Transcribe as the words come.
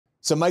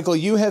So, Michael,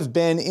 you have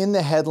been in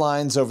the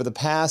headlines over the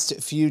past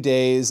few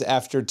days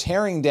after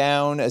tearing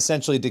down,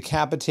 essentially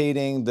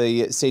decapitating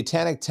the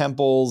Satanic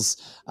Temple's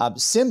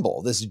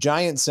symbol, this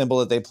giant symbol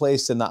that they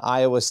placed in the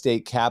Iowa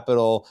State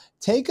Capitol.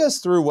 Take us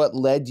through what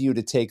led you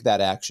to take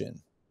that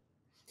action.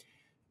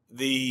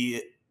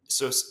 The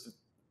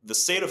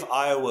state of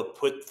Iowa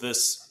put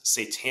this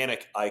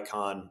satanic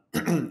icon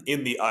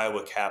in the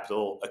Iowa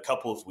Capitol a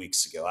couple of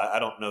weeks ago. I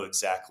don't know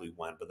exactly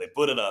when, but they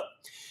put it up.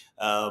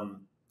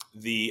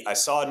 I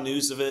saw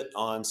news of it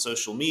on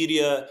social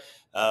media,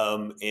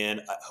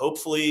 and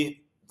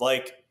hopefully,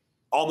 like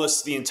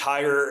almost the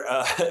entire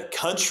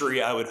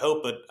country, I would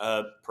hope, but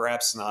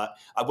perhaps not.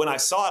 When I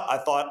saw it, I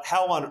thought,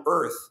 how on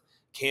earth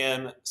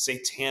can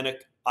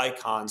satanic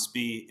icons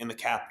be in the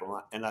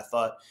Capitol? And I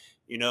thought,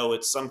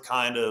 it's some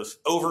kind of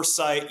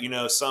oversight,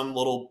 some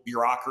little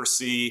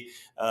bureaucracy.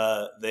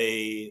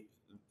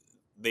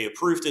 They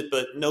approved it,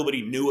 but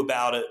nobody knew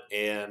about it.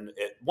 And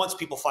once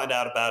people find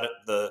out about it,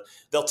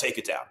 they'll take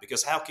it down,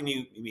 because how can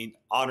you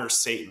honor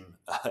Satan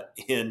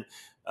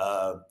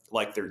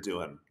like they're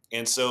doing?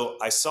 And so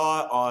I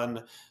saw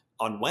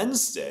on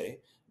Wednesday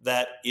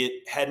that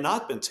it had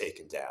not been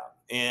taken down,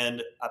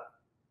 and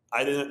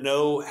I didn't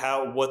know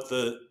what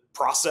the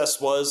process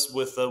was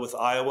with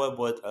Iowa,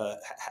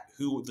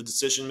 who the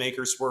decision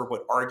makers were,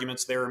 what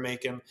arguments they were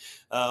making,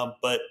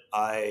 but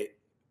I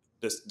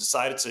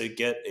decided to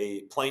get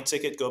a plane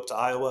ticket, go up to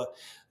Iowa,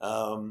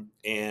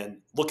 and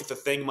look at the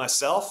thing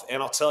myself.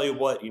 And I'll tell you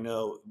what,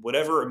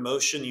 whatever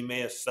emotion you may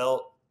have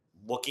felt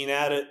looking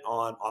at it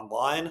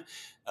online,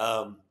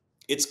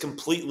 it's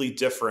completely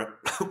different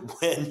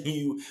when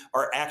you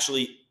are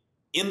actually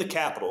in the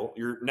Capitol.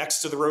 You're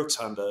next to the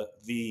rotunda.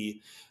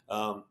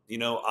 I'm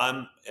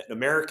an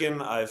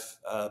American. I've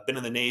been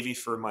in the Navy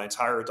for my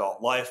entire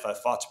adult life. I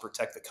fought to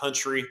protect the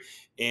country,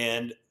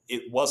 and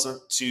it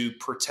wasn't to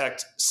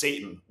protect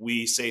Satan.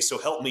 We say, so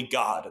help me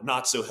God,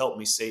 not so help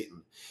me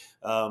Satan.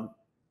 And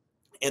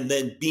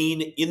then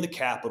being in the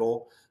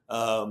Capitol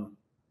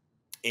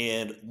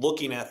and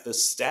looking at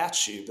this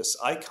statue, this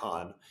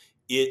icon,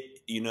 it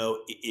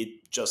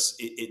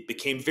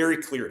became very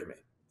clear to me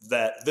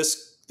that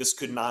this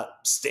could not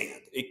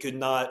stand.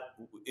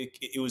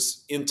 It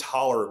was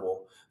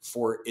intolerable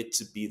for it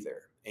to be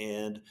there.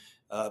 And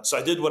so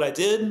I did what I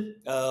did.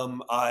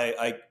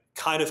 I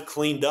kind of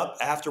cleaned up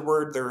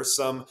afterward. There was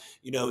some,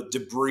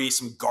 debris,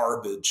 some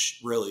garbage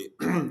really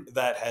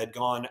that had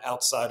gone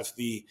outside of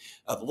the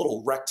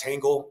little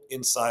rectangle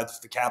inside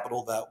the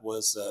Capitol that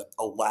was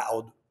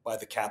allowed by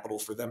the Capitol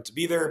for them to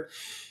be there.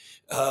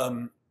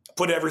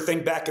 Put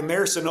everything back in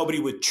there so nobody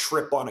would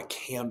trip on a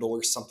candle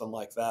or something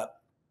like that.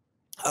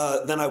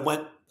 Then I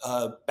went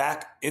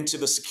back into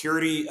the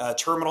security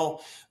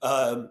terminal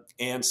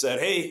and said,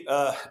 hey,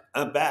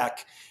 I'm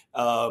back.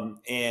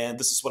 And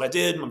this is what I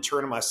did. I'm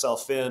turning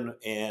myself in.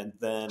 And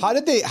then how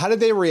did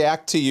they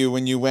react to you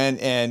when you went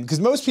in? Because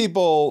most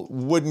people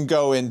wouldn't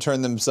go and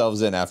turn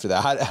themselves in after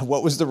that.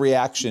 What was the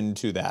reaction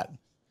to that?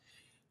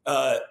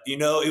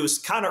 It was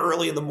kind of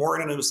early in the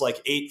morning. It was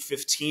like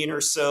 8:15 or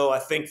so. I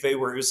think it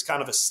was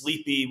kind of a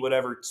sleepy,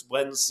 whatever,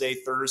 Wednesday,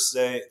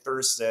 Thursday.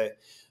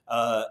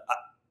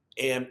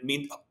 And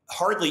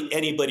hardly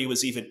anybody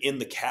was even in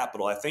the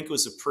Capitol. I think it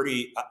was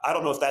I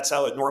don't know if that's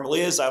how it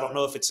normally is. I don't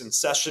know if it's in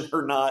session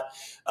or not,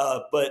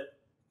 but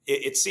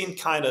it seemed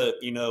kind of,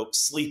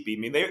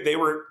 sleepy. They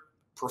were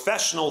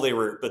professional,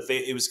 but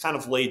it was kind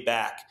of laid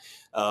back.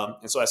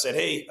 And so I said,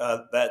 hey,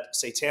 that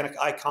satanic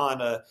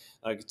icon,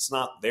 it's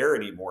not there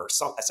anymore.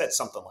 I said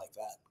something like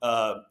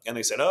that. And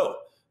they said, oh,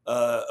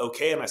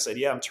 okay. And I said,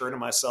 yeah, I'm turning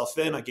myself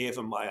in. I gave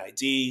them my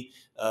ID,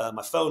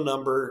 my phone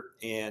number,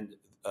 and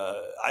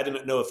I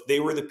didn't know if they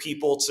were the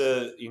people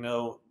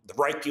the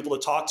right people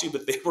to talk to,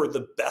 but they were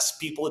the best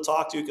people to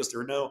talk to, because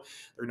there are no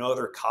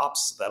other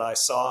cops that I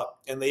saw.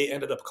 And they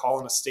ended up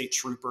calling a state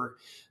trooper,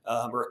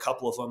 or a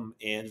couple of them,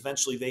 and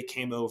eventually they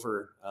came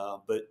over.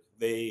 But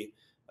they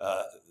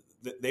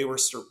were,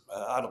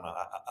 I don't know.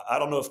 I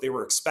don't know if they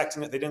were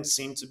expecting it. They didn't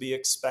seem to be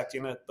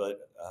expecting it, but.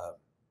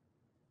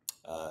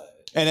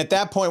 And at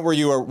that point, were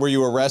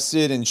you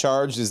arrested and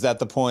charged? Is that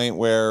the point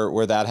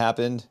where that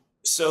happened?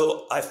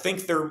 So I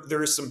think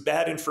there is some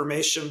bad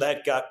information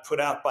that got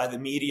put out by the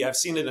media. I've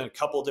seen it in a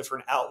couple of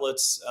different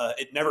outlets.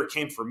 It never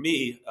came from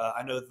me.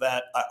 I know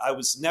that I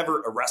was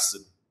never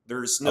arrested.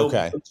 There's no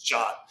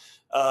shot.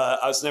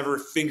 I was never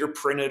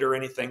fingerprinted or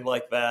anything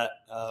like that.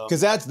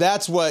 Because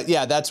that's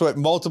what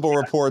multiple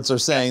reports are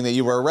saying, that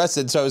you were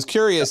arrested. So I was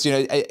curious.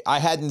 I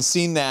hadn't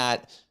seen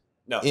that.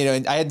 No.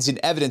 And I hadn't seen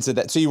evidence of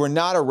that. So you were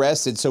not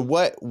arrested. So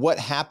what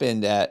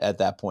happened at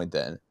that point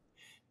then?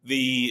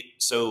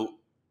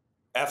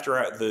 After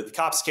the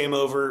cops came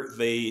over,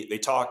 they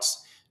talked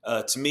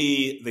to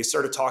me. They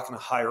started talking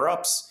to higher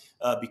ups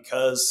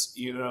because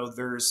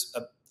there's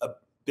a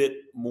bit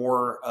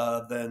more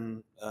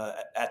than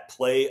at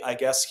play, I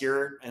guess,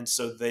 here, and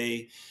so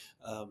they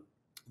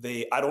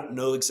I don't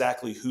know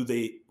exactly who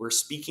they were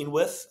speaking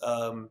with,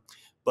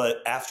 but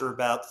after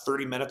about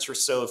 30 minutes or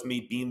so of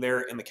me being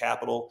there in the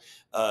Capitol,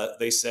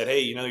 they said,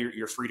 "Hey,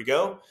 you're free to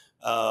go."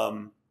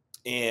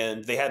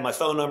 and they had my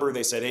phone number.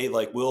 They said, hey,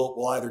 like,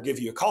 we'll either give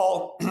you a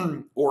call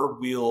or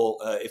we'll,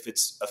 if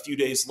it's a few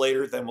days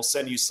later, then we'll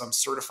send you some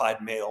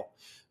certified mail,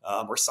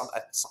 or some,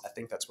 I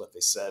think that's what they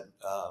said,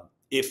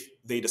 if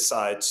they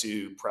decide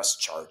to press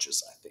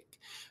charges, I think.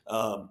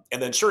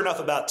 And then sure enough,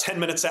 about 10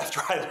 minutes after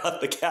I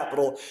left the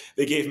Capitol,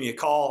 they gave me a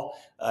call,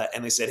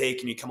 and they said, hey,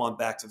 can you come on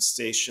back to the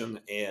station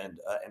and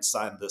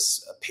sign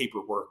this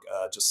paperwork,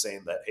 just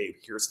saying that, hey,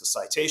 here's the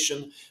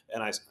citation.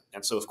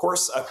 And so, of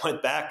course, I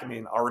went back. I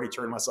mean, I already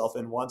turned myself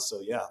in once, so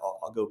yeah,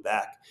 I'll go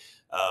back.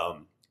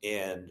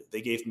 And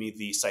they gave me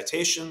the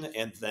citation,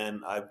 and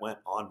then I went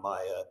on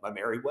my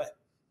merry way.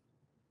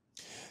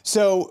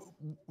 So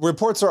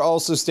reports are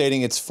also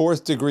stating it's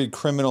fourth degree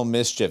criminal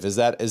mischief. Is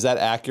that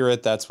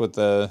accurate? That's what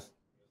the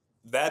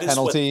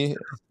penalty?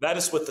 That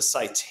is what the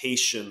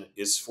citation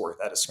is for.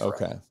 That is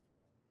correct. Okay.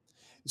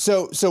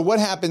 So what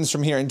happens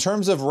from here in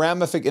terms of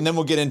ramifications? And then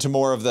we'll get into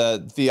more of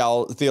the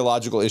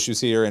theological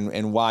issues here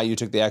and why you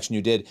took the action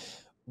you did.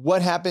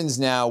 What happens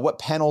now? What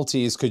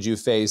penalties could you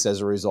face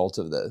as a result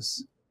of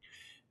this?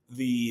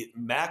 The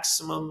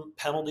maximum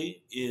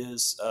penalty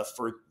is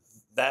for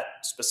that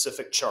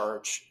specific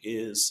charge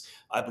is,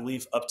 I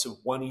believe, up to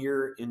 1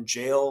 year in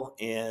jail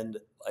and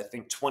I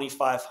think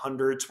 $2,500,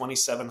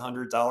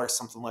 $2,700,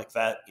 something like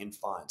that in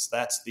fines.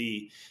 That's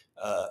the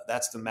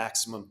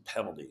maximum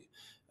penalty.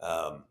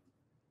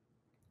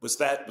 Was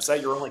that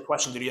your only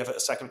question? Did you have a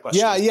second question?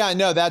 Yeah,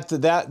 no,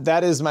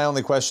 that is my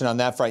only question on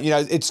that front. You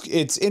know,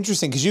 it's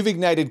interesting because you've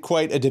ignited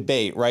quite a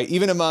debate, right?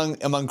 Even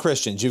among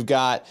Christians, you've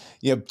got,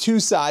 you know, two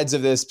sides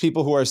of this,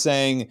 people who are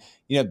saying,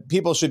 you know,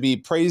 people should be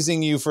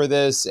praising you for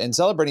this and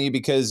celebrating you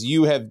because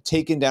you have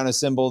taken down a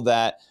symbol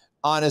that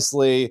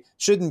honestly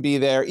shouldn't be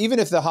there. Even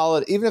if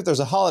there's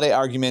a holiday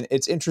argument,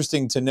 it's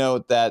interesting to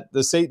note that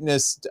the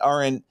Satanists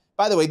aren't,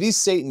 by the way, these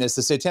Satanists,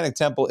 the Satanic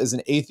Temple is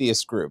an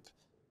atheist group,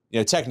 you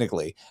know,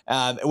 technically,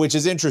 which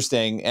is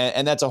interesting.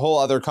 And that's a whole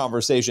other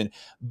conversation.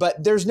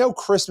 But there's no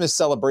Christmas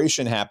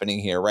celebration happening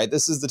here, right?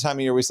 This is the time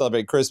of year we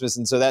celebrate Christmas.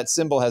 And so that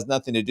symbol has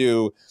nothing to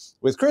do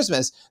with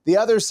Christmas. The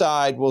other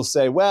side will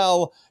say,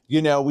 well,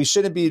 you know, we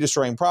shouldn't be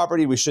destroying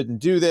property. We shouldn't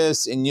do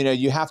this. And, you know,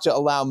 you have to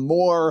allow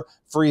more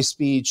free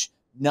speech,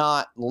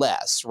 not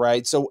less,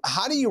 right? So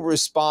how do you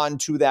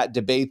respond to that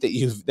debate that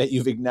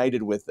you've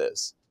ignited with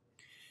this?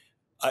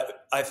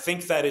 I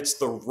think that it's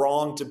the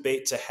wrong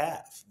debate to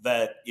have,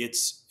 that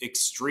it's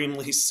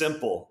extremely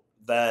simple,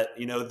 that,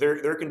 you know,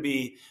 there can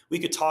be, we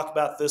could talk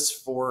about this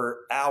for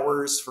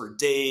hours, for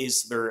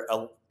days. There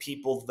are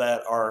people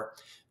that are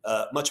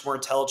much more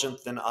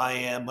intelligent than I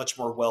am, much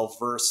more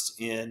well-versed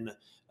in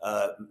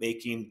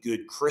making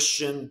good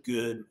Christian,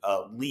 good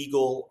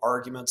legal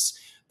arguments.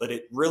 But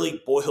it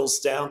really boils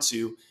down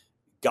to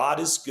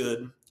God is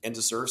good and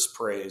deserves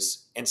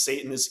praise, and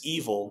Satan is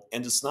evil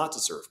and does not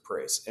deserve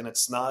praise. And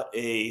it's not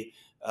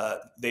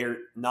they're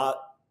not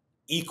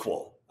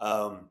equal.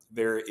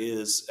 There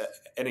is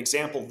an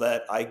example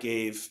that I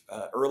gave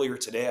earlier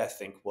today, I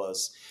think,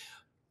 was,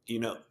 you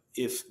know,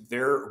 if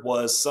there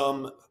was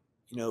some,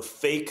 you know,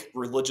 fake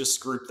religious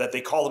group that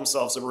they call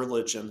themselves a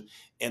religion,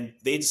 and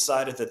they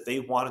decided that they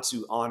wanted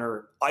to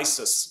honor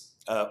ISIS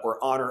or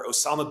honor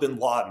Osama bin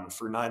Laden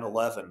for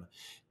 9/11,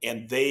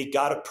 and they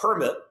got a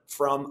permit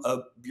from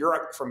a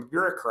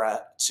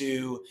bureaucrat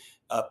to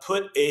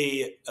put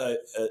a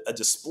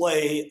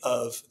display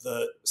of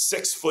the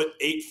 6 foot,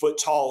 8 foot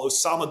tall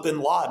Osama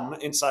bin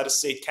Laden inside a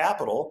state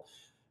capitol.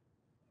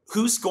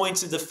 Who's going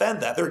to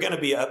defend that? They're going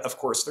to be, of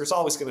course, there's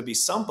always going to be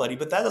somebody,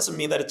 but that doesn't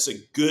mean that it's a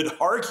good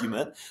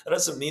argument. That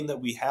doesn't mean that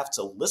we have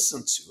to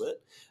listen to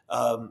it.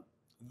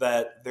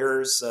 That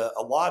there's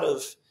a lot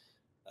of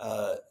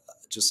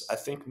just, I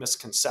think,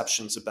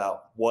 misconceptions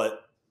about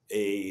what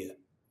the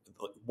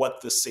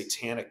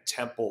Satanic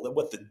Temple,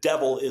 what the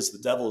devil is. The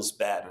devil is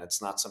bad, and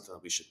it's not something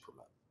that we should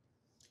promote.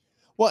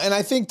 Well, and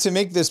I think to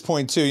make this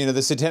point too, you know,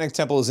 the Satanic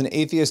Temple is an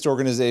atheist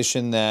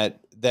organization that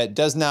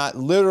does not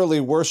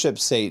literally worship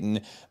Satan,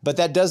 but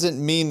that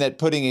doesn't mean that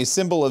putting a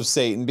symbol of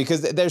Satan,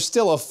 because there's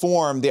still a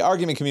form, the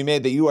argument can be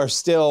made that you are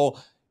still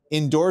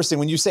endorsing,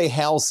 when you say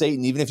hail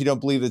Satan, even if you don't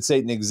believe that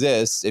Satan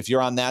exists, if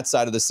you're on that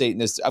side of the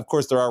Satanists, of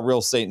course there are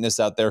real Satanists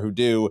out there who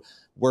do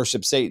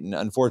worship Satan,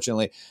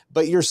 unfortunately,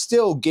 but you're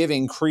still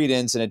giving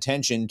credence and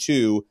attention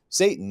to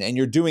Satan, and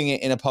you're doing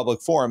it in a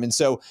public forum. And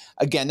so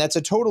again, that's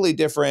a totally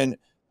different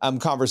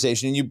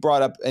conversation. And you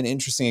brought up an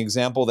interesting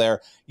example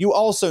there. You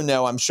also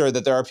know, I'm sure,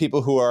 that there are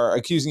people who are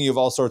accusing you of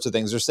all sorts of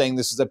things. They're saying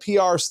this is a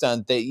PR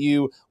stunt, that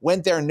you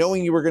went there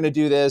knowing you were going to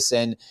do this.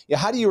 And you know,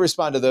 how do you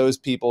respond to those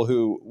people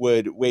who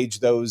would wage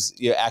those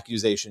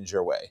accusations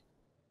your way?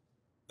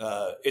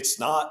 It's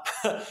not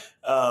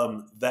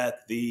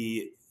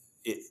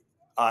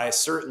I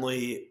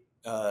certainly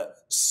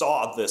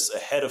saw this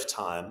ahead of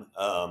time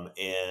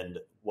and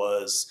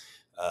was,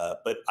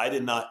 but I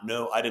did not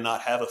know, I did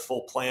not have a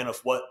full plan of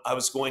what I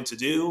was going to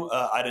do.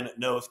 I didn't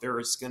know if there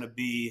was going to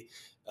be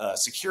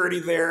security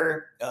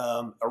there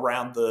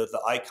around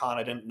the icon.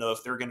 I didn't know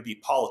if there were going to be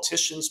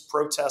politicians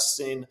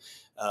protesting.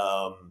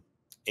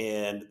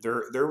 And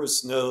there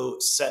was no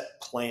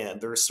set plan.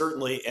 There was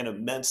certainly an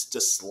immense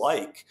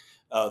dislike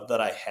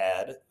that I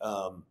had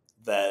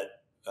that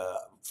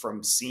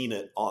from seeing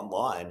it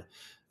online.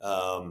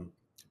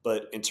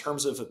 But in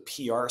terms of a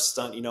PR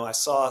stunt, I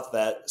saw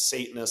that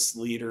Satanist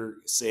leader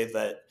say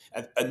that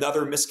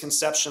another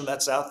misconception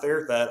that's out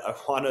there that I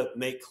want to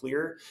make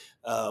clear.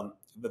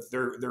 But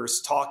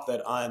there's talk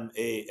that I'm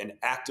an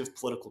active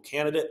political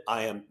candidate.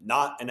 I am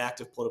not an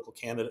active political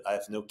candidate. I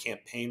have no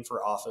campaign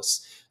for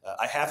office.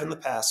 I have in the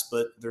past,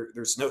 but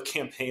there's no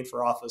campaign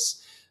for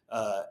office.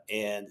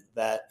 And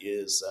that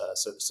is,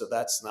 so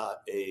that's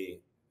not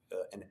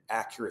an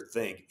accurate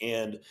thing.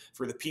 And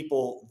for the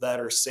people that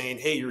are saying,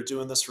 hey, you're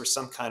doing this for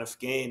some kind of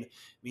gain, I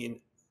mean,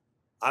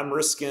 I'm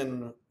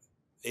risking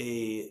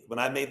when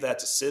I made that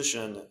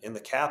decision in the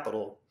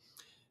Capitol,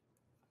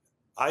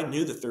 I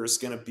knew that there was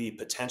going to be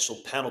potential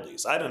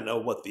penalties. I didn't know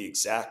what the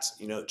exact,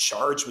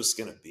 charge was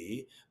going to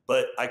be,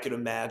 but I could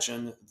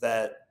imagine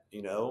that,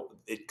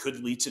 it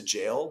could lead to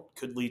jail,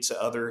 could lead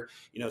to other,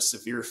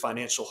 severe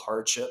financial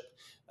hardship.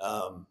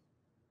 But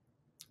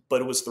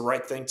it was the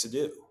right thing to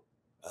do.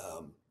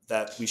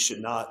 That we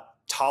should not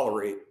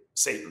tolerate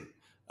Satan,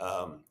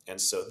 and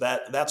so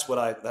that's what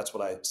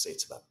I say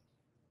to them.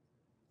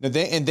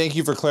 And thank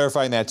you for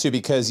clarifying that too,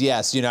 because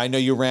yes, I know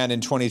you ran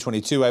in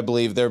 2022. I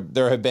believe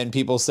there have been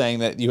people saying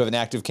that you have an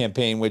active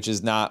campaign, which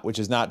is not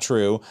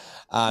true,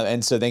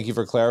 and so thank you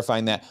for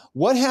clarifying that.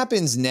 What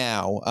happens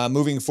now,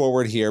 moving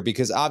forward here?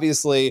 Because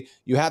obviously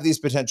you have these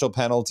potential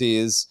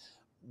penalties.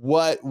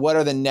 What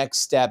are the next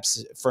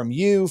steps from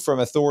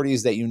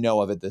authorities that you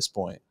know of at this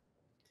point?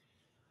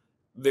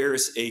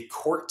 There's a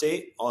court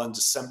date on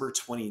December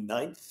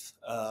 29th.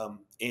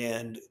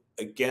 And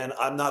again,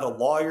 I'm not a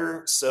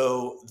lawyer,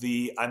 so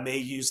I may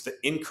use the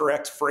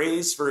incorrect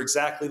phrase for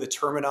exactly the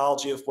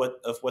terminology of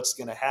what's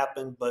going to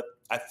happen, but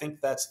I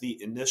think that's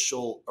the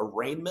initial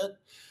arraignment,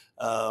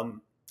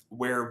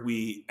 where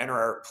we enter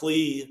our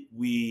plea.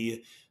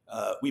 We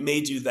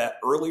may do that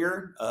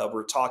earlier.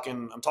 I'm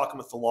talking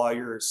with the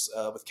lawyers,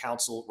 with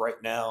counsel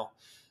right now,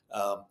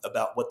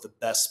 about what the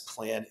best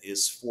plan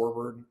is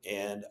forward.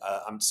 And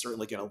I'm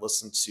certainly going to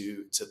listen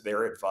to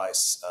their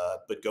advice,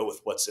 but go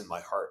with what's in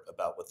my heart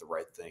about what the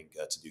right thing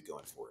to do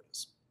going forward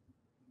is.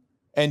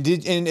 And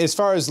as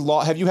far as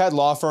law, have you had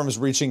law firms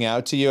reaching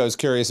out to you? I was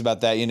curious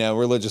about that,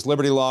 religious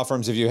liberty law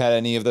firms. Have you had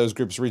any of those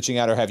groups reaching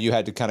out, or have you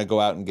had to kind of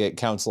go out and get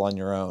counsel on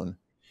your own?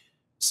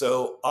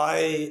 So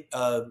I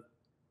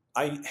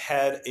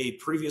had a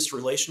previous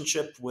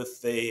relationship with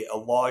a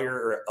lawyer,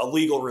 or a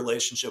legal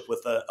relationship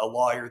with a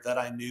lawyer that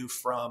I knew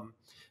from,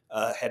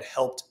 had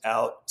helped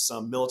out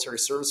some military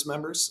service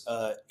members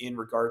in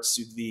regards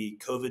to the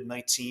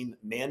COVID-19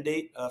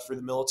 mandate for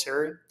the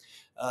military.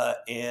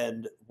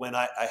 And when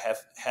I have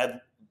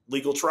had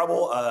legal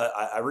trouble,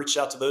 I reached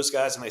out to those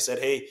guys and they said,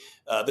 hey,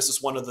 this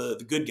is one of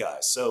the good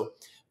guys. So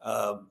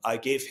I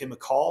gave him a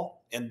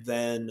call, and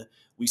then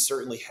we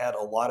certainly had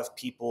a lot of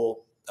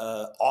people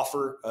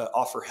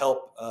offer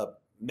help,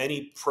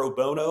 many pro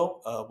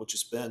bono, which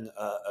has been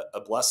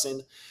a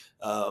blessing.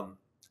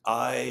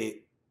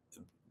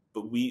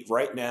 But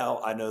right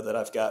now, I know that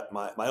I've got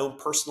my own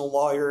personal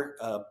lawyer.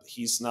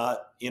 He's not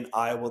in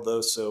Iowa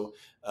though, so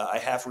I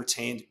have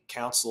retained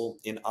counsel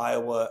in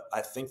Iowa.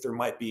 I think there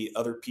might be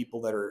other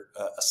people that are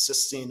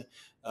assisting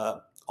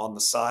on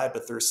the side,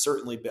 but there's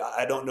certainly,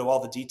 I don't know all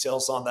the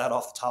details on that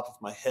off the top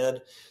of my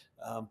head,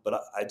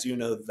 but I do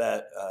know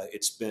that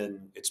it's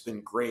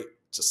been great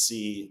to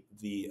see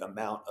the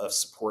amount of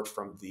support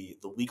from the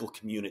legal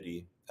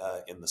community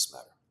in this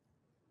matter.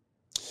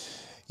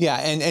 Yeah,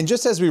 and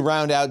just as we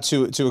round out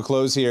to a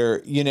close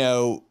here,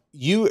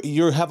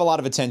 you have a lot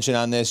of attention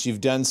on this.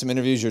 You've done some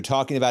interviews. You're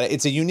talking about it.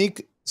 It's a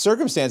unique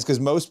circumstance because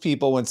most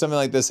people, when something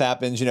like this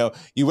happens,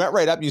 you went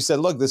right up. You said,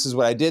 "Look, this is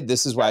what I did.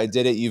 This is why I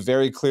did it." You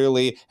very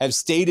clearly have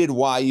stated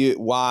why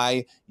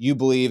you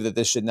believe that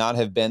this should not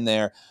have been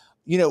there.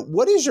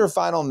 What is your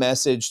final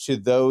message to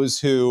those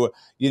who,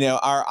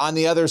 are on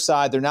the other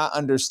side? They're not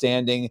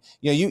understanding.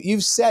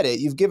 You've said it.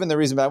 You've given the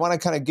reason, but I want to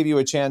kind of give you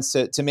a chance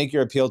to make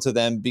your appeal to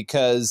them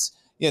because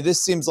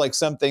this seems like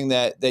something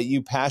that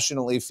you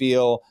passionately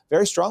feel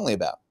very strongly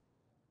about.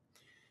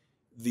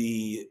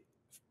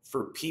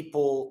 For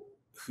people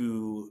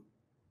who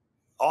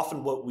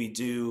often what we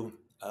do,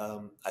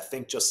 I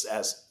think just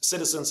as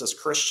citizens, as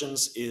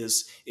Christians,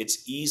 is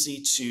it's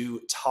easy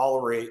to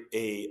tolerate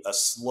a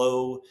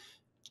slow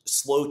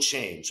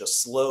change, a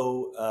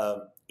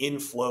slow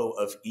inflow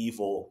of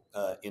evil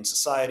in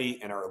society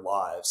and our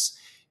lives.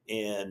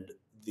 And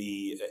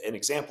an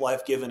example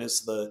I've given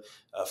is the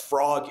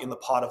frog in the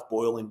pot of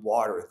boiling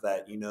water,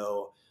 that,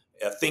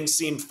 things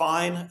seem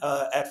fine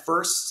at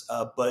first,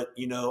 but,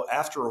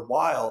 after a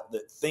while,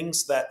 that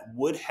things that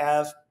would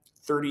have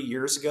 30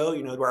 years ago,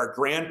 our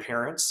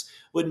grandparents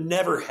would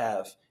never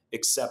have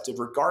accepted,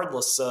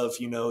 regardless of,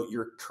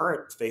 your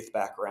current faith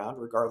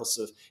background, regardless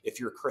of if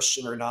you're a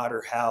Christian or not,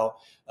 or how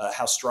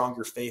strong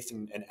your faith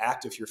and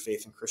active your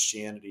faith in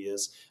Christianity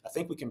is. I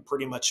think we can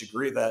pretty much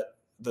agree that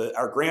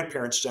our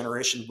grandparents'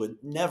 generation would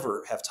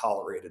never have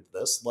tolerated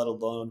this, let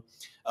alone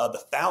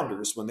the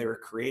founders when they were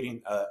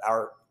creating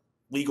our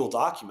legal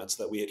documents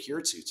that we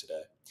adhere to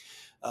today.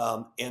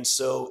 And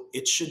so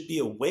it should be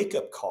a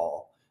wake-up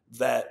call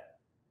that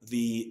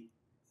the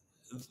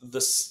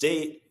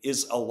state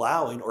is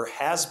allowing, or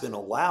has been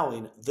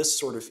allowing, this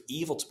sort of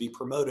evil to be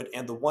promoted.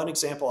 And the one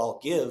example I'll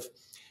give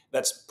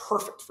that's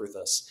perfect for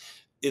this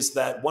is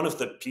that one of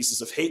the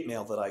pieces of hate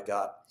mail that I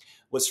got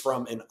was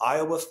from an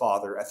Iowa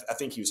father. I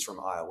think he was from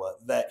Iowa,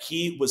 that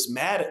he was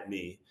mad at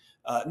me,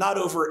 not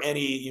over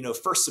any,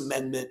 First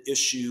Amendment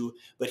issue,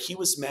 but he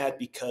was mad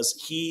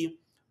because he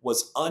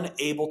was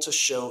unable to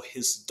show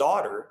his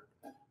daughter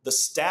the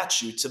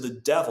statue to the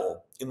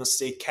devil in the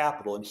state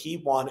capitol. And he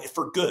wanted,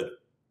 for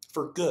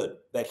good,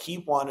 that he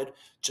wanted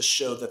to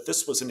show that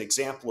this was an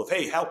example of,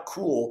 hey, how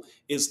cool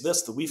is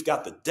this that we've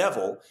got the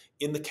devil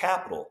in the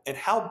Capitol? And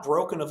how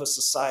broken of a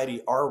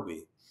society are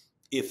we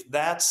if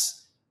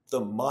that's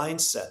the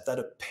mindset that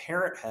a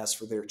parent has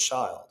for their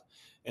child?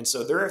 And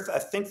so I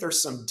think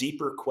there's some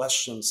deeper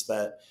questions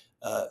that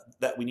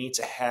we need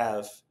to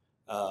have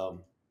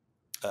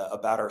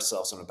about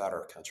ourselves and about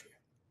our country.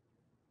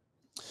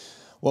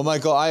 Well,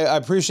 Michael, I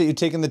appreciate you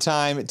taking the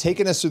time,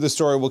 taking us through the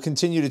story. We'll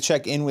continue to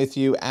check in with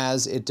you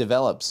as it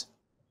develops.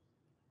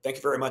 Thank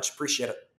you very much. Appreciate it.